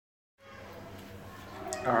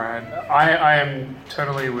All right. I am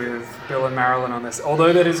totally with Bill and Marilyn on this.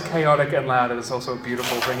 Although that is chaotic and loud, it is also a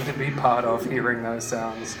beautiful thing to be part of, hearing those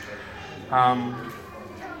sounds.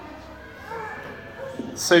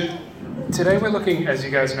 So today we're looking, as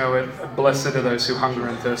you guys know, at blessed are those who hunger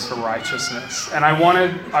and thirst for righteousness. And I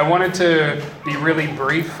wanted to be really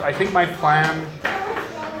brief. I think my plan...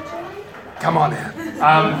 Come on in.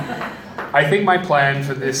 I think my plan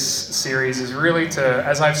for this series is really to,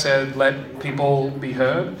 as I've said, let people be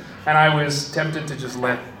heard. And I was tempted to just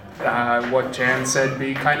let what Jan said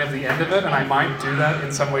be kind of the end of it, and I might do that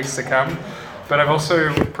in some weeks to come. But I've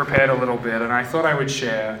also prepared a little bit, and I thought I would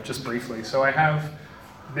share just briefly. So I have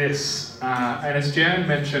this, and as Jan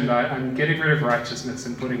mentioned, I'm getting rid of righteousness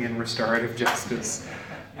and putting in restorative justice.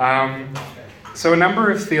 So a number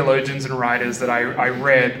of theologians and writers that I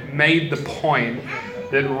read made the point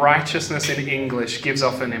that righteousness in English gives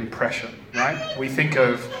off an impression, right? We think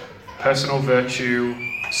of personal virtue,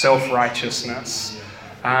 self-righteousness.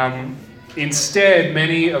 Instead,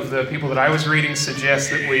 many of the people that I was reading suggest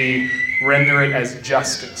that we render it as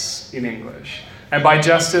justice in English. And by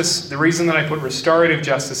justice, the reason that I put restorative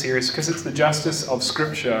justice here is because it's the justice of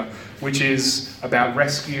Scripture, which is about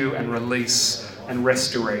rescue and release and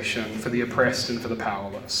restoration for the oppressed and for the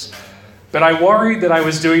powerless. But I worried that I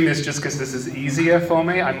was doing this just because this is easier for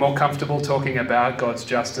me. I'm more comfortable talking about God's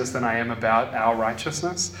justice than I am about our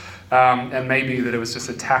righteousness. And maybe that it was just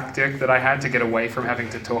a tactic that I had to get away from having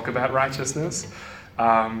to talk about righteousness.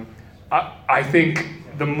 I think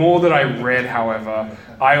the more that I read, however,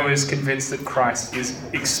 I was convinced that Christ is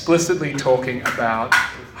explicitly talking about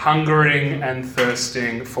hungering and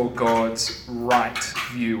thirsting for God's right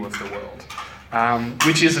view of the world.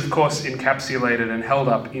 Which is, of course, encapsulated and held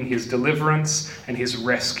up in his deliverance and his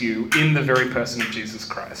rescue in the very person of Jesus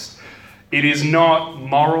Christ. It is not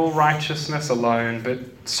moral righteousness alone, but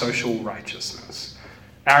social righteousness.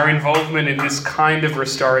 Our involvement in this kind of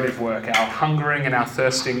restorative work, our hungering and our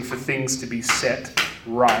thirsting for things to be set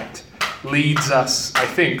right, leads us, I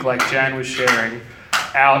think, like Jan was sharing,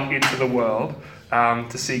 out into the world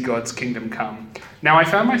to see God's kingdom come. Now, I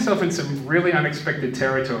found myself in some really unexpected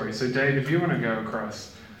territory. So, Dave, if you want to go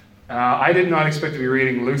across. I did not expect to be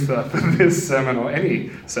reading Luther for this sermon or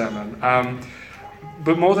any sermon.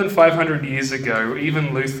 But more than 500 years ago,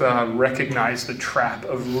 even Luther recognized the trap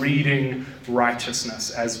of reading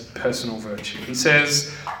righteousness as personal virtue. He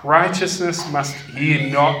says, righteousness must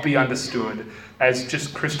here not be understood as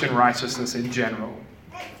just Christian righteousness in general,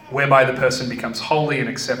 whereby the person becomes holy and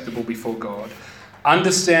acceptable before God.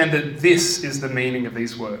 Understand that this is the meaning of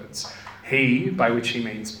these words. He, by which he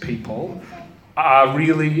means people, are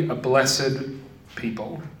really a blessed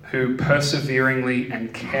people who perseveringly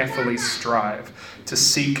and carefully strive to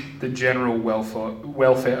seek the general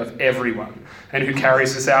welfare of everyone, and who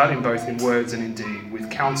carries this out in words and in deed, with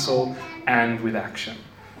counsel and with action.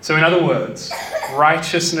 So in other words,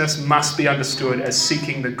 righteousness must be understood as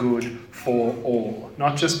seeking the good for all.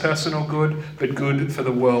 Not just personal good, but good for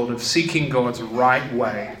the world, of seeking God's right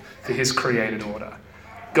way for his created order.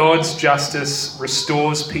 God's justice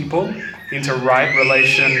restores people into right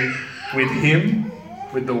relation with him,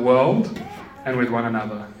 with the world, and with one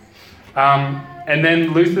another. And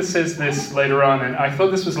then Luther says this later on, and I thought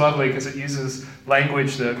this was lovely because it uses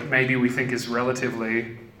language that maybe we think is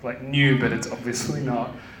relatively new, but it's obviously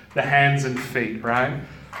not. The hands and feet, right?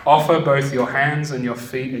 Offer both your hands and your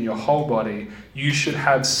feet and your whole body. You should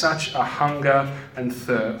have such a hunger and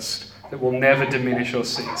thirst that will never diminish or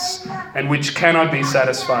cease, and which cannot be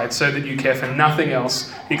satisfied, so that you care for nothing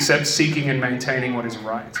else except seeking and maintaining what is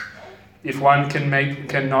right. If one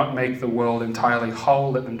cannot make the world entirely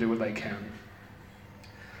whole, let them do what they can.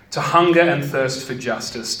 To hunger and thirst for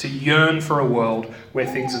justice, to yearn for a world where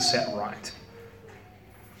things are set right.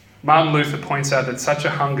 Martin Luther points out that such a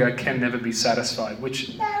hunger can never be satisfied,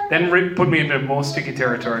 which then put me into more sticky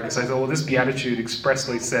territory, because I thought, well, this beatitude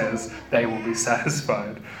expressly says they will be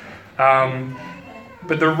satisfied.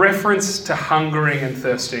 But the reference to hungering and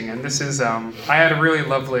thirsting, and this is, I had a really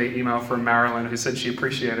lovely email from Marilyn who said she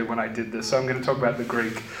appreciated when I did this, so I'm going to talk about the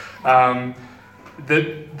Greek.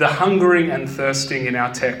 The hungering and thirsting in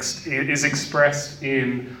our text is expressed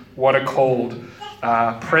in what are called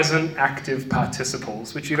present active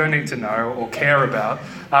participles, which you don't need to know or care about.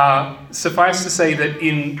 Suffice to say that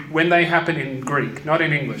when they happen in Greek, not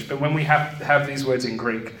in English, but when we have these words in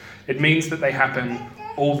Greek, it means that they happen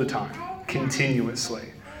all the time,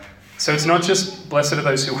 continuously. So it's not just blessed are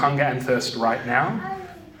those who hunger and thirst right now,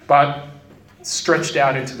 but stretched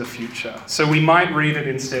out into the future. So we might read it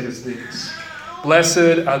instead as this: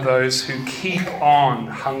 blessed are those who keep on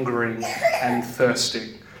hungering and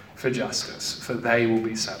thirsting for justice, for they will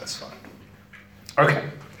be satisfied. Okay.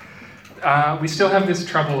 We still have this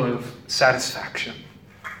trouble of satisfaction.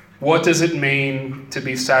 What does it mean to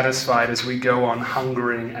be satisfied as we go on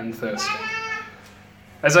hungering and thirsting?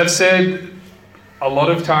 As I've said a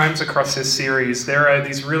lot of times across this series, there are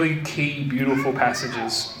these really key, beautiful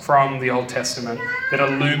passages from the Old Testament that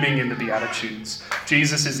are looming in the Beatitudes.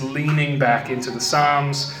 Jesus is leaning back into the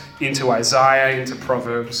Psalms, into Isaiah, into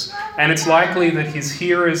Proverbs, and it's likely that his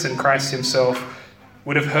hearers and Christ himself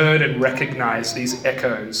would have heard and recognized these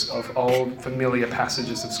echoes of old, familiar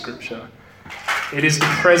passages of Scripture. It is the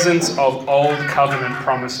presence of old covenant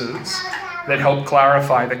promises that help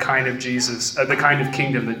clarify the kind of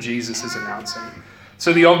kingdom that Jesus is announcing.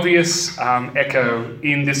 So the obvious echo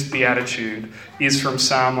in this beatitude is from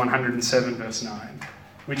Psalm 107, verse 9,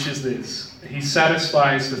 which is this: He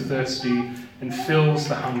satisfies the thirsty and fills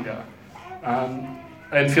the hunger,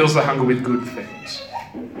 with good things.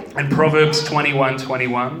 And Proverbs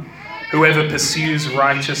 21:21, whoever pursues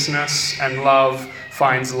righteousness and love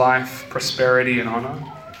finds life, prosperity, and honor.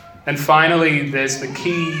 And finally, there's the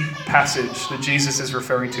key passage that Jesus is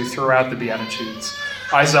referring to throughout the Beatitudes,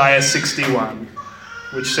 Isaiah 61,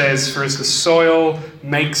 which says, for as the soil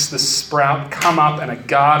makes the sprout come up and a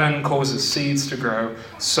garden causes seeds to grow,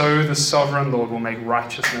 so the sovereign Lord will make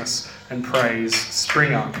righteousness and praise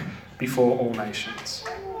spring up before all nations.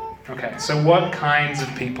 Okay, so what kinds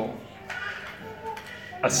of people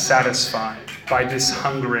are satisfied by this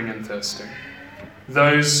hungering and thirsting?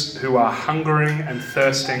 Those who are hungering and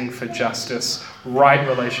thirsting for justice, right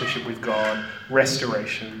relationship with God,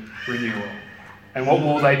 restoration, renewal. And what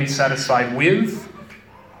will they be satisfied with?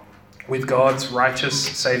 With God's righteous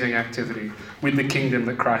saving activity, with the kingdom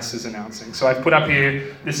that Christ is announcing. So I've put up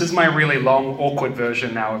here, this is my really long, awkward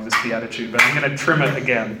version now of this beatitude, but I'm going to trim it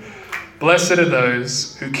again. Blessed are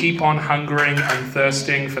those who keep on hungering and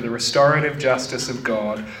thirsting for the restorative justice of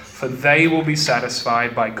God, for they will be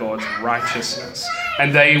satisfied by God's righteousness,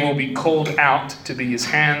 and they will be called out to be his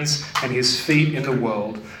hands and his feet in the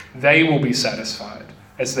world. They will be satisfied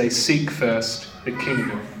as they seek first the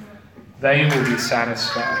kingdom. They will be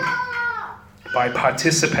satisfied by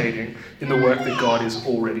participating in the work that God is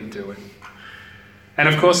already doing. And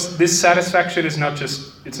of course, this satisfaction is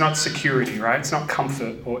it's not security, right? It's not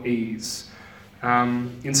comfort or ease.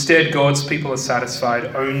 Instead, God's people are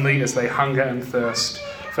satisfied only as they hunger and thirst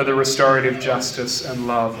for the restorative justice and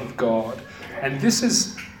love of God. And this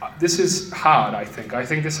is hard, I think. I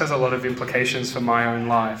think this has a lot of implications for my own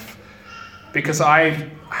life, because I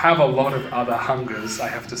have a lot of other hungers, I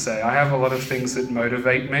have to say. I have a lot of things that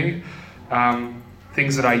motivate me,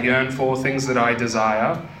 things that I yearn for, things that I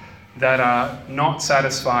desire, that are not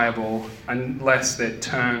satisfiable unless they're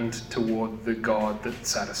turned toward the God that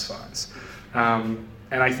satisfies. And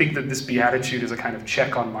I think that this beatitude is a kind of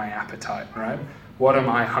check on my appetite, right? What am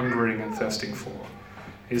I hungering and thirsting for?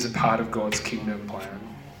 Is it part of God's kingdom plan?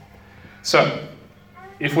 So,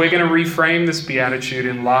 if we're going to reframe this beatitude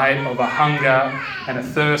in light of a hunger and a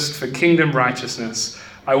thirst for kingdom righteousness,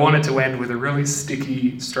 I wanted to end with a really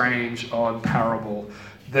sticky, strange, odd parable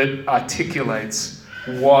that articulates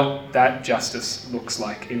what that justice looks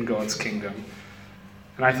like in God's kingdom.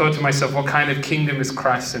 And I thought to myself, what kind of kingdom is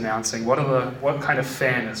Christ announcing? What kind of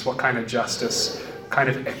fairness, what kind of justice, what kind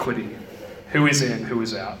of equity? Who is in, who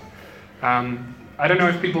is out? I don't know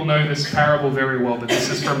if people know this parable very well, but this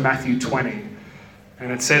is from Matthew 20.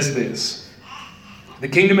 And it says this: the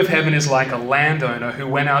kingdom of heaven is like a landowner who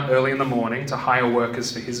went out early in the morning to hire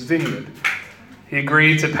workers for his vineyard. He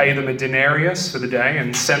agreed to pay them a denarius for the day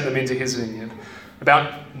and sent them into his vineyard.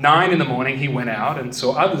 About 9 a.m, he went out and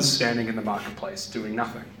saw others standing in the marketplace doing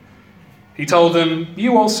nothing. He told them,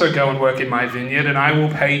 "You also go and work in my vineyard, and I will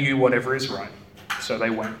pay you whatever is right." So they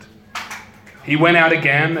went. He went out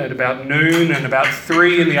again at about noon and about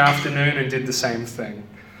 3 in the afternoon and did the same thing.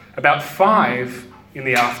 About 5 in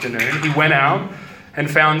the afternoon, he went out and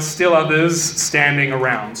found still others standing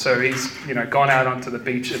around. So he's, gone out onto the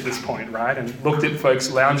beach at this point, right? And looked at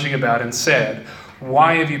folks lounging about and said,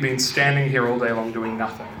 "Why have you been standing here all day long doing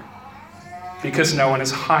nothing?" "Because no one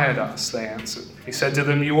has hired us," they answered. He said to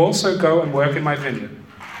them, "You also go and work in my vineyard."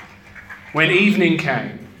 When evening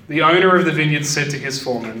came, the owner of the vineyard said to his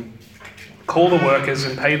foreman, "Call the workers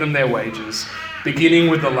and pay them their wages, beginning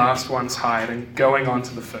with the last ones hired and going on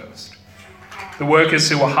to the first." The workers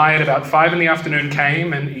who were hired about 5 in the afternoon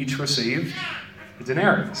came and each received a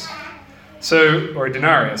denarius. Or a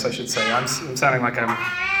denarius, I should say. I'm sounding like I'm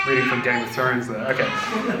reading from Game of Thrones there. Okay,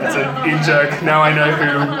 that's an in-joke. Now I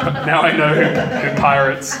know who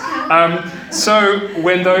pirates. So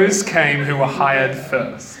when those came who were hired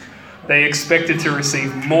first, they expected to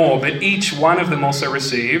receive more, but each one of them also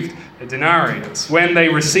received a denarius. When they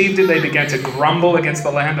received it, they began to grumble against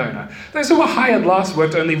the landowner. Those who were hired last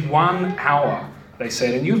worked only 1 hour, they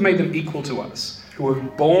said, and you've made them equal to us, who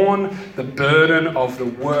have borne the burden of the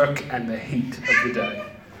work and the heat of the day.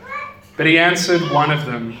 But he answered one of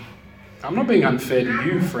them, I'm not being unfair to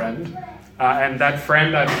you, friend. And that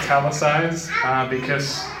friend I've italicized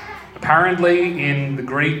because apparently in the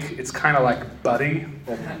Greek it's kind of like buddy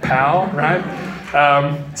or pal, right?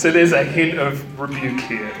 So there's a hint of rebuke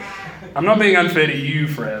here. I'm not being unfair to you,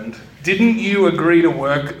 friend. Didn't you agree to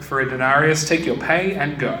work for a denarius? Take your pay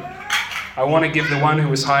and go. I want to give the one who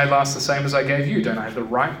was hired last the same as I gave you. Don't I have the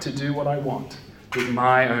right to do what I want with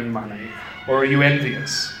my own money? Or are you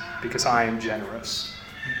envious because I am generous?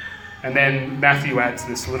 And then Matthew adds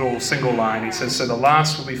this little single line. He says, so the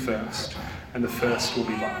last will be first, and the first will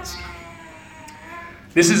be last.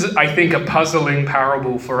 This is, I think, a puzzling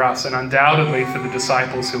parable for us, and undoubtedly for the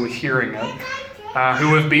disciples who are hearing it,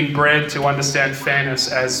 who have been bred to understand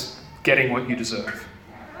fairness as getting what you deserve.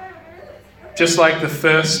 Just like the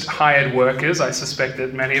first hired workers, I suspect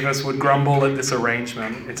that many of us would grumble at this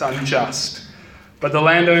arrangement. It's unjust. But the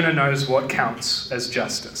landowner knows what counts as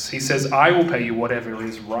justice. He says, I will pay you whatever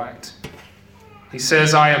is right. He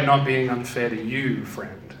says, I am not being unfair to you,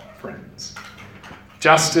 friends.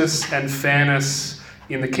 Justice and fairness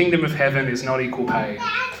in the kingdom of heaven is not equal pay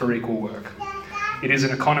for equal work. It is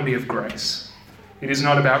an economy of grace. It is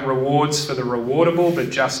not about rewards for the rewardable,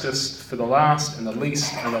 but justice for the last and the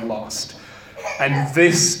least and the lost. And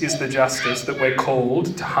this is the justice that we're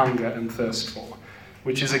called to hunger and thirst for.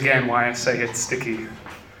 Which is again why I say it's sticky.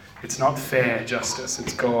 It's not fair justice,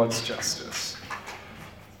 it's God's justice.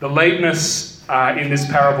 The lateness in this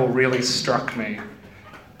parable really struck me.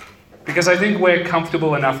 Because I think we're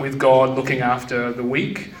comfortable enough with God looking after the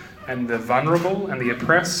weak and the vulnerable and the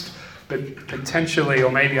oppressed, but potentially,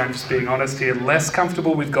 or maybe I'm just being honest here, less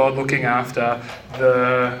comfortable with God looking after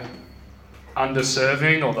the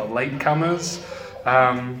underserving or the latecomers.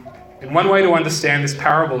 And one way to understand this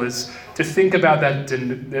parable is to think about that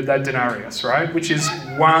denarius, right? Which is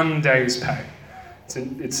 1 day's pay.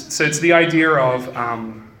 It's the idea of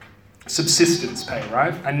subsistence pay,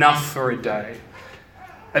 right? Enough for a day.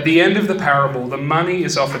 At the end of the parable, the money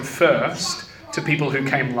is offered first to people who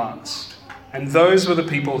came last. And those were the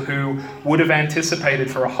people who would have anticipated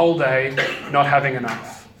for a whole day not having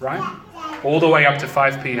enough, right? All the way up to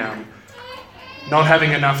 5 p.m. Not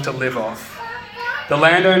having enough to live off. The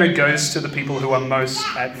landowner goes to the people who are most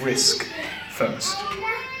at risk first.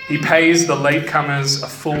 He pays the latecomers a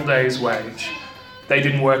full day's wage. They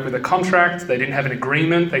didn't work with a contract, they didn't have an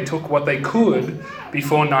agreement, they took what they could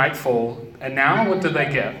before nightfall, and now what do they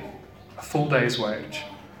get? A full day's wage.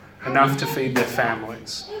 Enough to feed their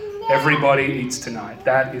families. Everybody eats tonight.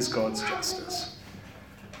 That is God's justice.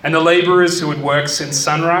 And the labourers who had worked since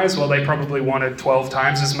sunrise, well, they probably wanted 12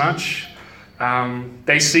 times as much.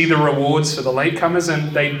 They see the rewards for the latecomers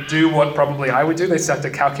and they do what probably I would do. They start to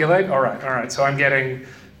calculate. All right, so I'm getting,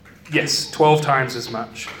 12 times as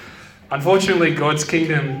much. Unfortunately, God's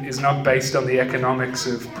kingdom is not based on the economics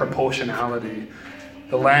of proportionality.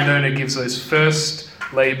 The landowner gives those first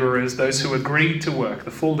labourers, those who agreed to work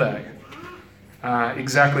the full day,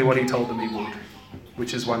 exactly what he told them he would,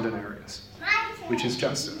 which is 1 denarius, which is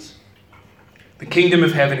justice. The kingdom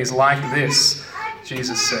of heaven is like this,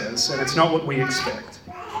 Jesus says, and it's not what we expect.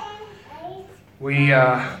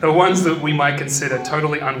 The ones that we might consider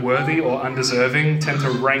totally unworthy or undeserving tend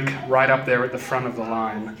to rank right up there at the front of the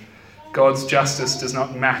line. God's justice does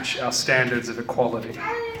not match our standards of equality.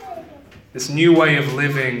 This new way of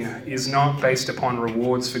living is not based upon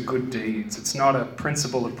rewards for good deeds. It's not a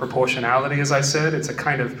principle of proportionality, as I said. It's a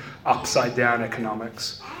kind of upside-down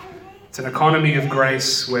economics. It's an economy of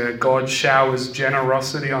grace where God showers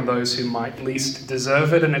generosity on those who might least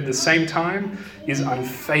deserve it, and at the same time is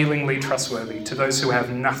unfailingly trustworthy to those who have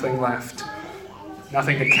nothing left,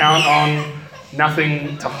 nothing to count on,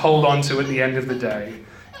 nothing to hold on to at the end of the day.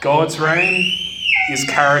 God's reign is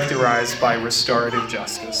characterized by restorative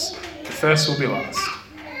justice. The first will be last.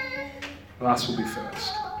 The last will be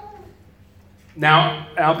first. Now,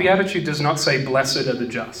 our beatitude does not say, blessed are the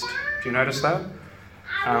just. Do you notice that?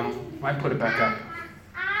 Might put it back up.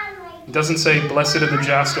 It doesn't say, blessed are the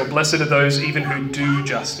just, or blessed are those even who do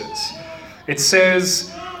justice. It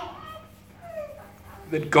says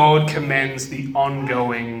that God commends the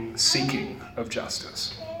ongoing seeking of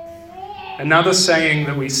justice. Another saying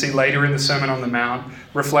that we see later in the Sermon on the Mount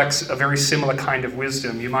reflects a very similar kind of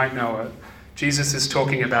wisdom. You might know it. Jesus is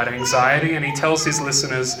talking about anxiety, and he tells his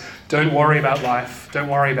listeners, don't worry about life, don't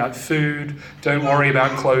worry about food, don't worry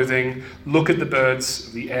about clothing. Look at the birds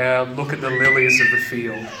of the air, look at the lilies of the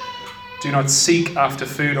field. Do not seek after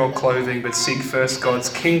food or clothing, but seek first God's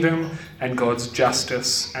kingdom and God's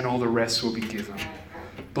justice, and all the rest will be given.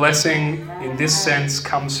 Blessing in this sense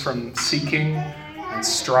comes from seeking and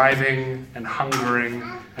striving and hungering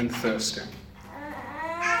and thirsting.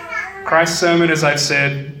 Christ's sermon, as I've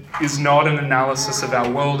said, is not an analysis of our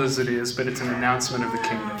world as it is, but it's an announcement of the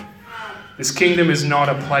kingdom. This kingdom is not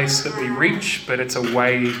a place that we reach, but it's a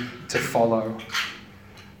way to follow.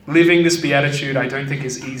 Living this beatitude, I don't think,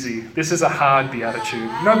 is easy. This is a hard beatitude.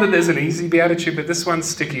 Not that there's an easy beatitude, but this one's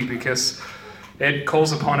sticky because it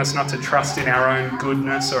calls upon us not to trust in our own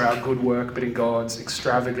goodness or our good work, but in God's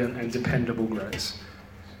extravagant and dependable grace.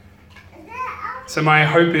 So my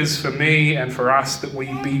hope is for me and for us that we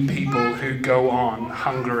be people who go on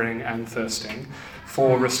hungering and thirsting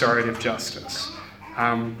for restorative justice.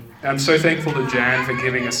 I'm so thankful to Jan for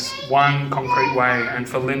giving us one concrete way and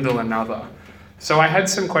for Lyndall another. So I had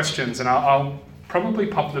some questions, and I'll probably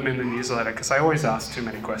pop them in the newsletter because I always ask too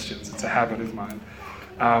many questions. It's a habit of mine.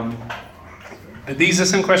 But these are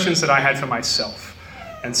some questions that I had for myself,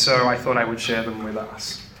 and so I thought I would share them with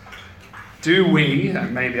us. Do we,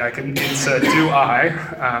 and maybe I can insert, do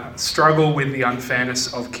I, struggle with the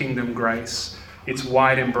unfairness of kingdom grace, its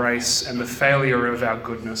wide embrace, and the failure of our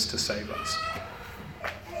goodness to save us?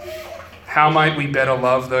 How might we better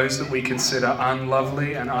love those that we consider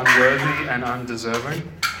unlovely and unworthy and undeserving?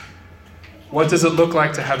 What does it look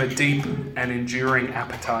like to have a deep and enduring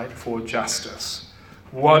appetite for justice?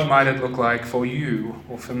 What might it look like for you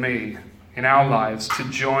or for me in our lives to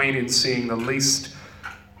join in seeing the least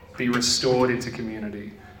be restored into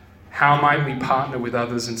community? How might we partner with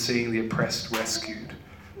others in seeing the oppressed rescued?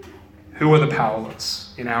 Who are the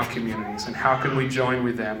powerless in our communities, and how can we join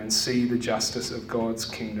with them and see the justice of God's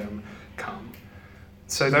kingdom come?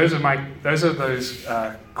 So those are those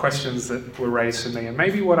questions that were raised for me, and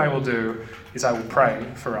maybe what I will do is I will pray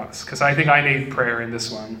for us, because I think I need prayer in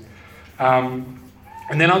this one.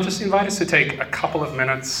 And then I'll just invite us to take a couple of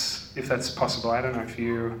minutes, if that's possible. I don't know if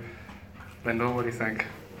you, Lyndall, what do you think?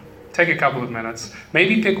 Take a couple of minutes.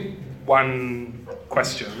 Maybe pick one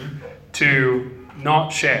question to not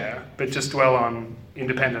share, but just dwell on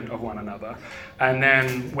independent of one another. And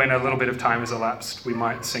then when a little bit of time has elapsed, we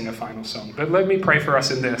might sing a final song. But let me pray for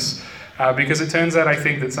us in this, because it turns out I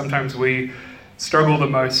think that sometimes we struggle the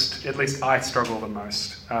most, at least I struggle the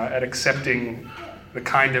most, at accepting the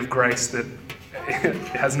kind of grace that it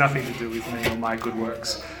has nothing to do with me or my good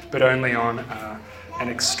works, but only on an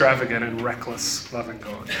extravagant and reckless loving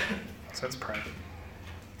God. So let's pray.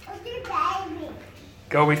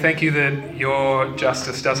 God, we thank you that your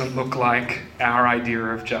justice doesn't look like our idea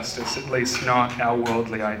of justice, at least not our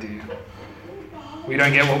worldly idea. We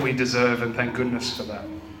don't get what we deserve, and thank goodness for that.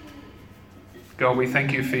 God, we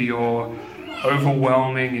thank you for your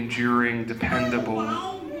overwhelming, enduring,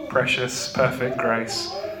 dependable, precious, perfect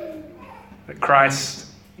grace that Christ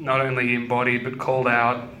not only embodied but called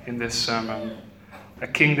out in this sermon, a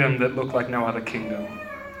kingdom that looked like no other kingdom,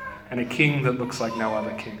 and a king that looks like no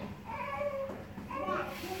other king.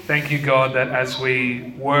 Thank you, God, that as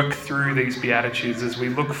we work through these Beatitudes, as we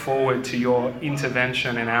look forward to your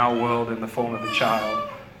intervention in our world in the form of a child,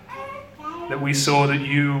 that we saw that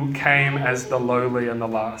you came as the lowly and the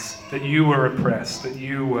last, that you were oppressed, that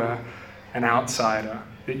you were an outsider,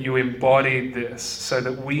 that you embodied this so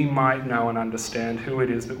that we might know and understand who it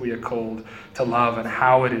is that we are called to love and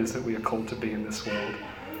how it is that we are called to be in this world.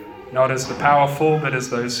 Not as the powerful, but as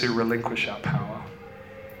those who relinquish our power.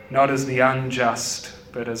 Not as the unjust,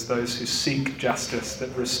 but as those who seek justice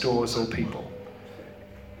that restores all people.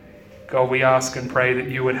 God, we ask and pray that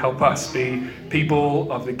you would help us be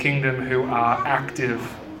people of the kingdom who are active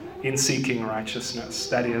in seeking righteousness,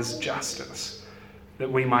 that is, justice,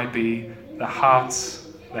 that we might be the hearts,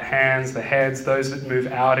 the hands, the heads, those that move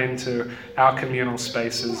out into our communal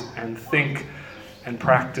spaces and think and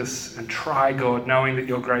practice and try, God, knowing that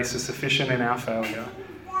your grace is sufficient in our failure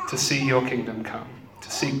to see your kingdom come,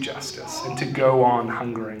 to seek justice, and to go on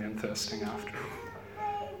hungering and thirsting after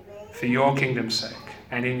it. For your kingdom's sake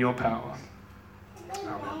and in your power,